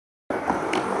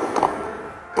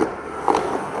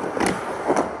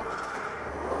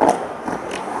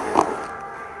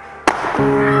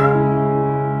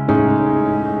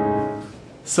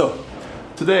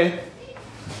Today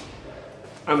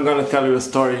I'm gonna tell you a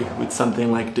story with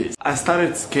something like this. I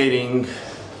started skating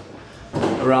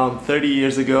around 30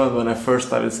 years ago, and when I first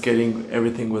started skating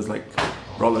everything was like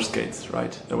roller skates,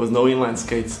 right? There was no inline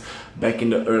skates back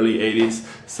in the early 80s,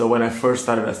 so when I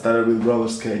started with roller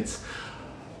skates.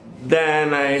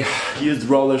 Then I used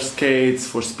roller skates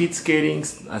for speed skating.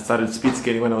 I started speed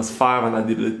skating when I was 5 and I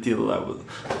did it till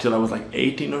I was like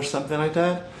 18 or something like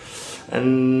that.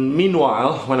 And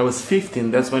meanwhile, when I was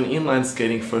 15, that's when inline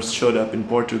skating first showed up in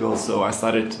Portugal, so I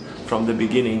started from the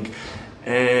beginning.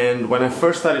 And when I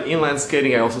first started inline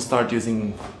skating, I also started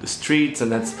using the streets,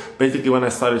 and that's basically when I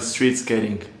started street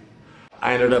skating.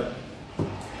 I ended up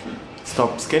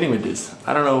stopped skating with this.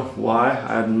 I don't know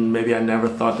why. Maybe I never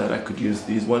thought that I could use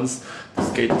these ones to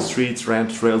skate the streets,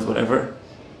 ramps, rails, whatever.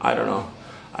 I don't know.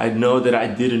 I know that I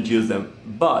didn't use them,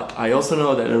 but I also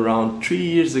know that around 3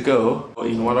 years ago,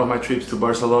 in one of my trips to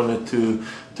Barcelona to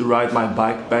ride my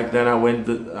bike, back then I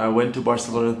went to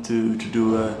Barcelona to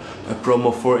do a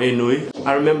promo for Enui.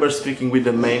 I remember speaking with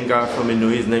the main guy from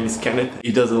Enui. His name is Kenneth.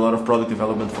 He does a lot of product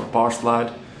development for Power Slide.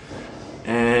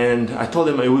 And I told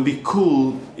him it would be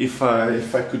cool if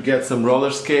I could get some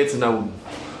roller skates, and I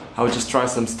would just try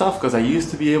some stuff, because I used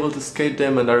to be able to skate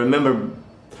them. And I remember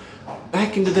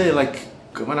back in the day, like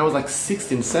when I was like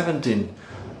 16, 17,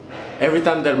 every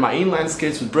time that my inline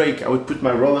skates would break, I would put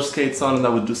my roller skates on and I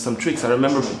would do some tricks. I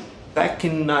remember back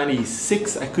in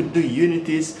 '96 I could do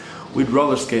unities with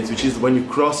roller skates, which is when you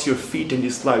cross your feet and you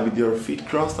slide with your feet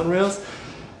crossed on rails.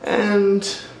 And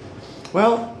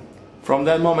well, from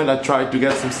that moment I tried to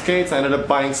get some skates. I ended up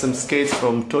buying some skates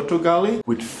from Totogali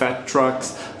with fat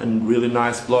trucks and really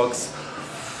nice blocks.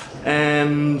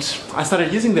 And I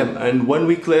started using them, and 1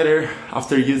 week later,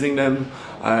 after using them,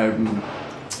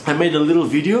 I made a little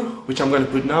video, which I'm gonna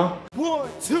put now. 1,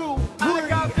 2, 3. I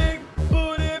got big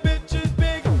booty bitches,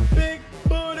 big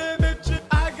booty bitches.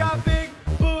 I got big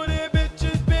booty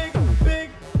bitches, big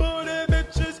booty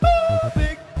bitches. Oh,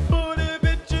 big booty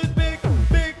bitches, big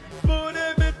booty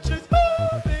bitches.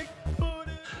 Oh, big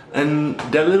booty. And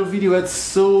that little video had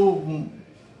so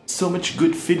much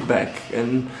good feedback,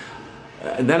 and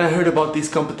then I heard about this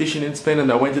competition in Spain,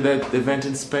 and I went to that event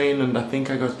in Spain, and I think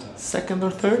I got second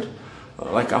or third,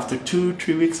 like after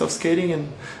 2-3 weeks of skating.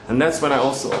 And that's when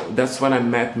I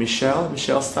met Michele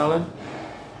Steilen.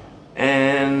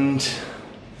 And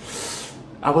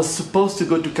I was supposed to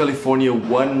go to California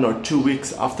 1 or 2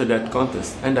 weeks after that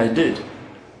contest, and I did.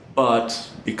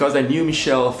 But because I knew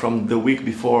Michele from the week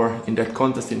before in that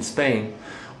contest in Spain,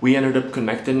 we ended up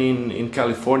connecting in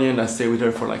California, and I stayed with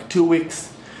her for like 2 weeks.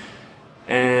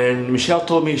 And Michele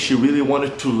told me she really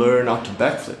wanted to learn how to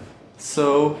backflip.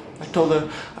 So I told her,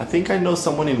 I think I know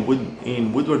someone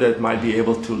in Woodward that might be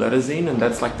able to let us in, and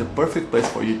that's like the perfect place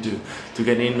for you to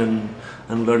get in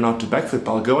and learn how to backflip.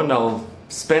 I'll go and I'll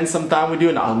spend some time with you,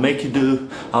 and I'll make you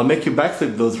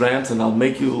backflip those ramps, and I'll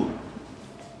make you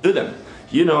do them.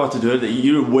 You know how to do it.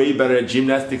 You're way better at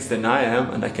gymnastics than I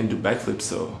am, and I can do backflips,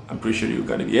 so I'm pretty sure you're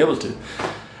gonna be able to.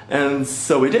 And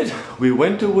so we did. We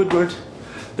went to Woodward.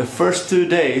 The first 2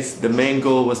 days, the main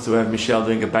goal was to have Michele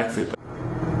doing a backflip.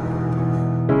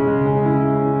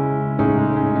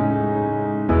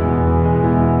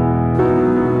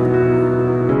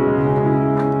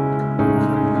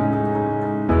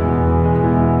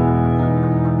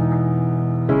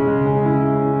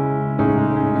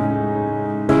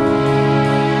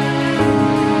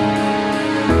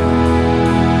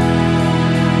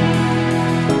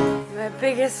 My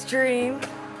biggest dream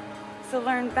to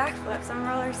learn backflips on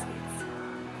roller skates.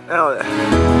 Oh, yeah.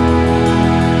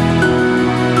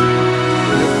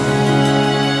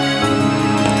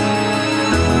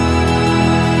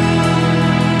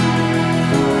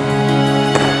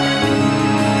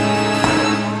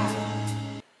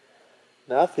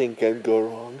 Nothing can go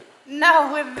wrong.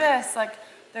 No, with this, like,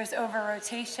 there's over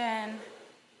rotation.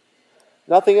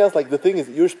 Nothing else. Like, the thing is,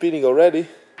 you're speeding already.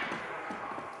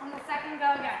 On the second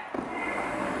go again.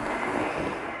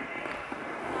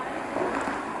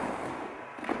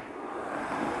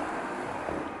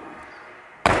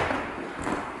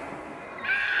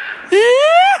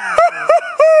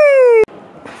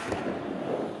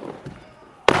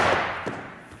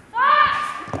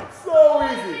 So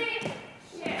easy.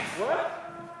 Shit. What?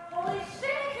 Holy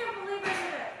shit, I can't believe I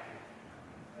did it.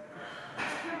 I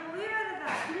can't believe I did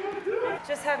that.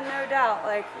 Just have no doubt,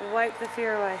 like, wipe the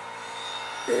fear away.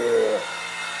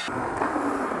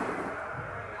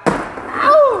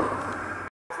 Ow!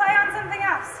 Play on something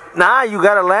else. Nah, you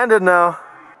gotta land it now.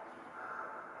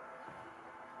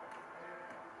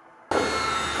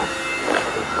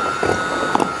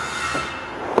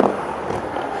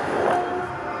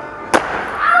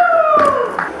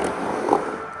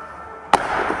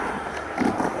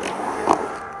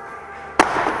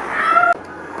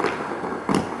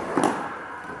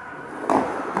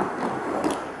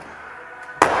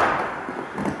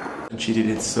 she did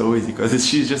it so easy because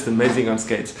she's just amazing on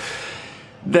skates.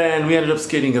 Then we ended up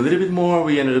skating a little bit more.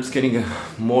 We ended up skating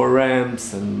more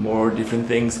ramps and more different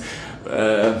things.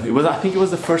 I think it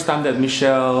was the first time that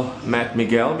Michele met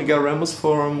Miguel Ramos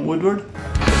from Woodward.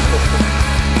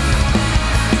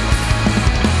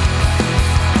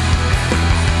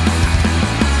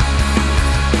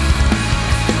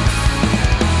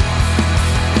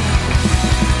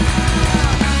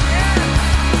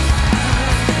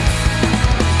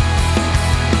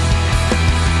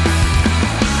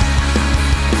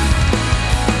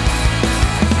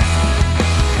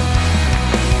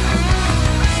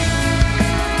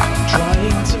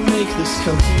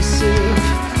 Cohesive,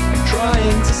 I'm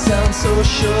trying to sound so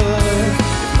sure.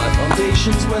 If my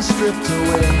foundations were stripped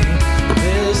away,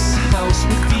 this house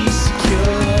would be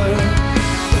secure.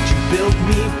 But you built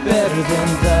me better than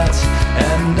that,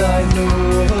 and I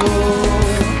know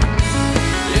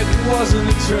it wasn't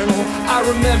eternal. I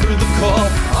remember the call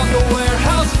on the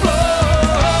warehouse floor.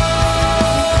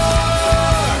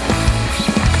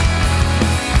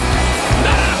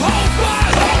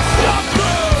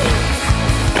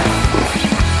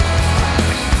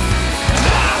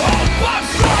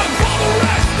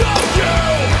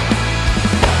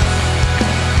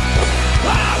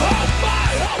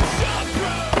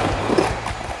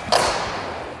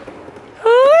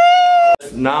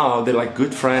 Now they're like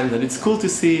good friends, and it's cool to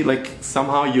see like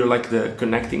somehow you're like the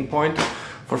connecting point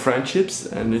for friendships,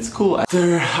 and it's cool.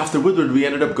 After Woodward we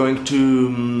ended up going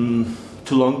to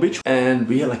Long Beach, and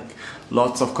we had like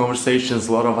lots of conversations,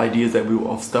 a lot of ideas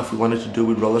of stuff we wanted to do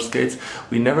with roller skates.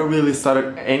 We never really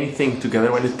started anything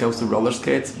together when it comes to roller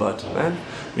skates, but man,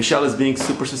 Michele is being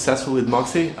super successful with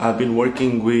Moxie. I've been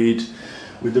working with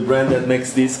the brand that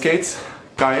makes these skates,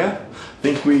 Kaya. I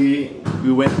think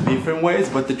we went different ways,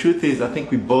 but the truth is I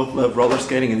think we both love roller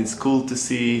skating, and it's cool to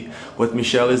see what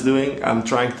Michele is doing. I'm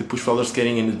trying to push roller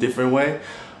skating in a different way,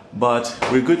 but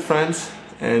we're good friends,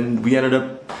 and we ended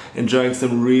up enjoying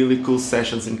some really cool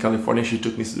sessions in California. She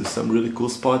took me to some really cool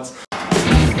spots.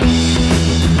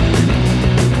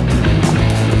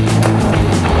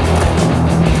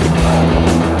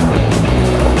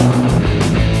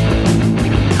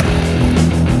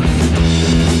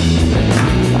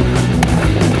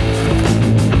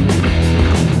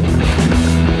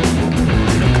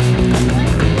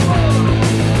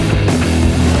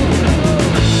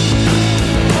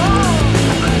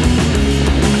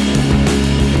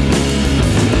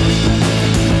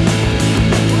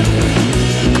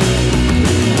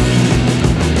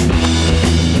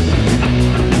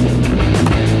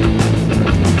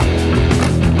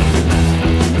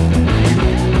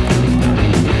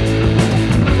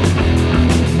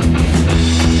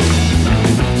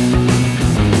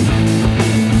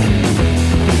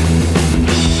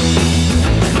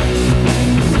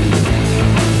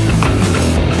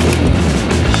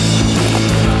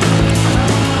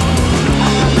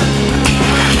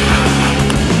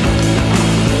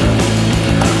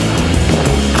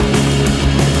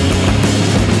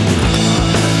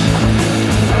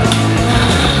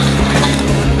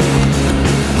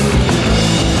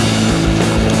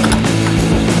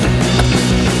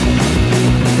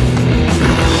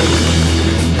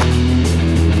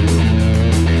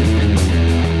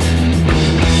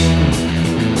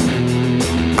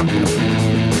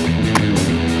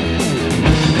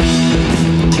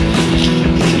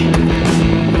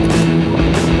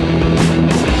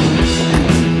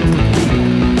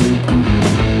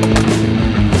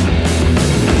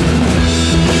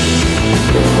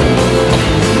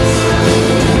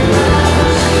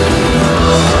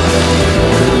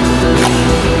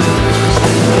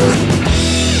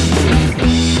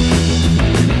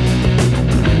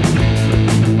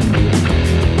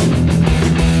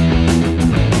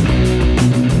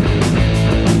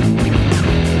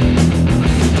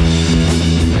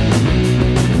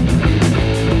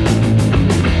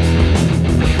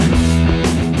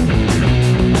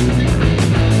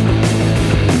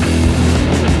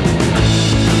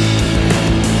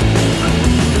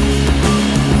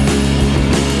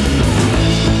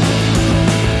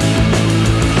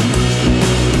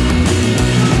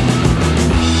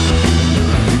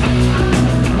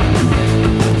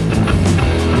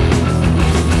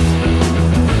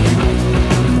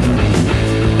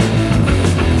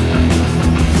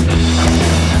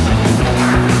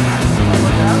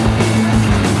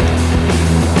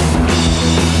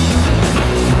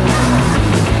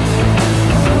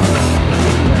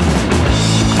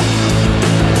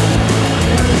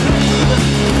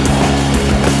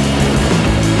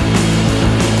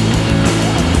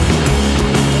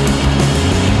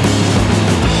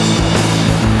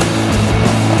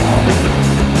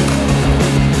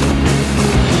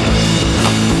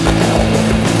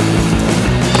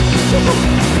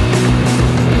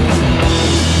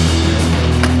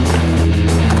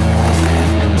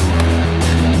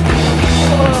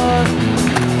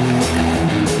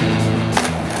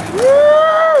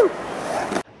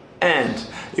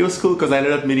 it was cool because I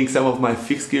ended up meeting some of my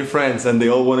fixed gear friends and they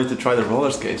all wanted to try the roller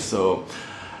skates. So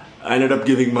I ended up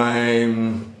giving my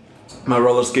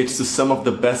roller skates to some of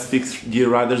the best fixed gear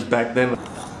riders back then. Do it.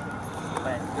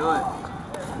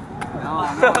 No,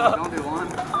 don't do one.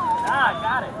 Ah, I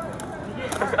got it.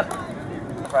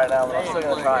 Right now, but I'm still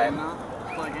gonna try it.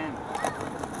 Plug in.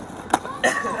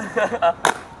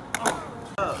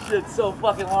 It's so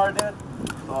fucking hard, dude.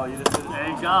 Oh, you just did it. There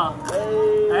you go.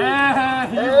 Hey,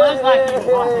 you look like you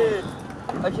won.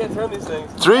 I can't turn these things.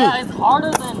 3, Yeah, it's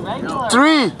harder than regular.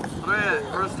 3.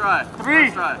 First try. 3.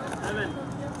 First try.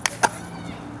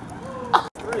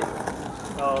 3.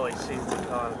 Holy shit, it's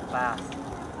going fast.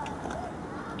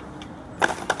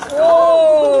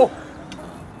 Oh!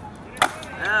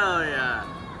 Hell yeah.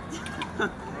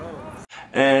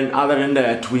 And other than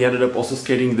that, we ended up also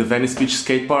skating the Venice Beach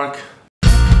skate park.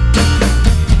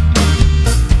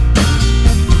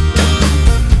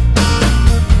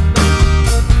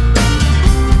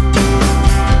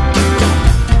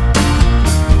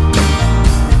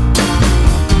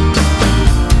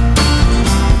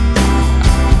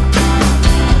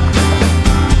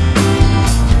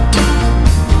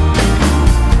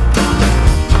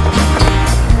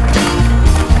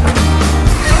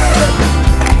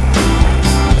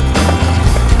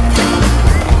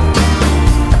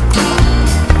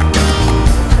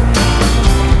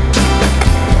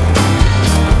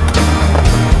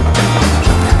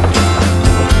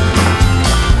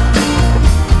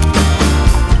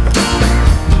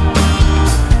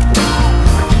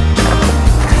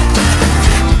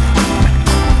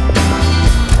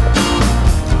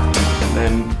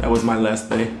 My last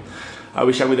day. I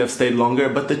wish I would have stayed longer,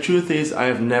 but the truth is I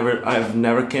have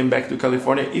never came back to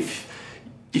California. If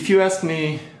you ask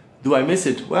me, do I miss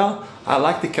it? Well, I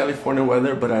like the California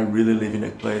weather, but I really live in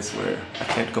a place where I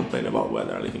can't complain about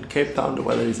weather. I live in Cape Town, the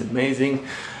weather is amazing.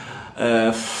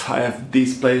 I have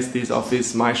this place, this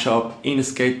office, my shop in a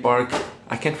skate park.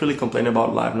 I can't really complain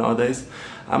about life nowadays.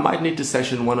 I might need to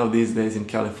session one of these days in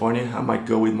California. I might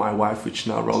go with my wife, which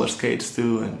now roller skates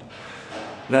too, and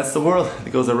that's the world.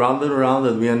 It goes around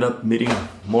and we end up meeting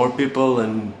more people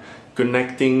and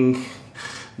connecting,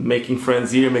 making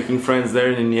friends here, making friends there,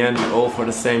 and in the end all for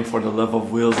the love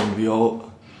of wheels. And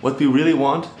what we really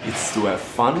want is to have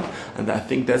fun, and I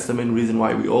think that's the main reason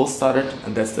why we all started,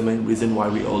 and that's the main reason why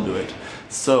we all do it.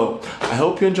 So I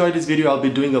hope you enjoyed this video. I'll be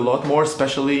doing a lot more,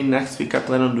 especially next week. I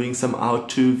plan on doing some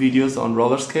how-to videos on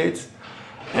roller skates.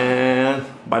 And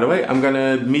by the way, I'm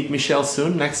gonna meet Michele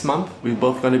soon, next month. We're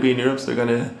both gonna be in Europe, so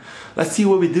let's see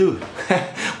what we do.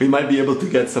 We might be able to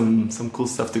get some cool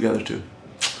stuff together too.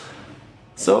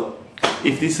 So,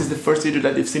 if this is the first video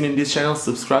that you've seen in this channel,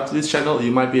 subscribe to this channel.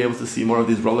 You might be able to see more of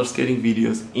these roller skating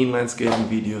videos, inline skating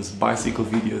videos, bicycle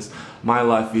videos, my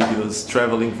life videos,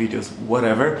 traveling videos,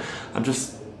 whatever.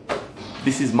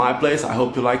 This is my place. I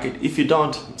hope you like it. If you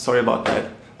don't, sorry about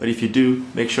that. But if you do,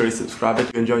 make sure you subscribe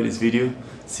if you enjoyed this video.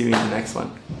 See you in the next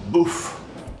one. Boof!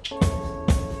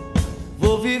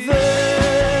 Vou viver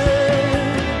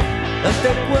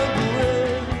até quando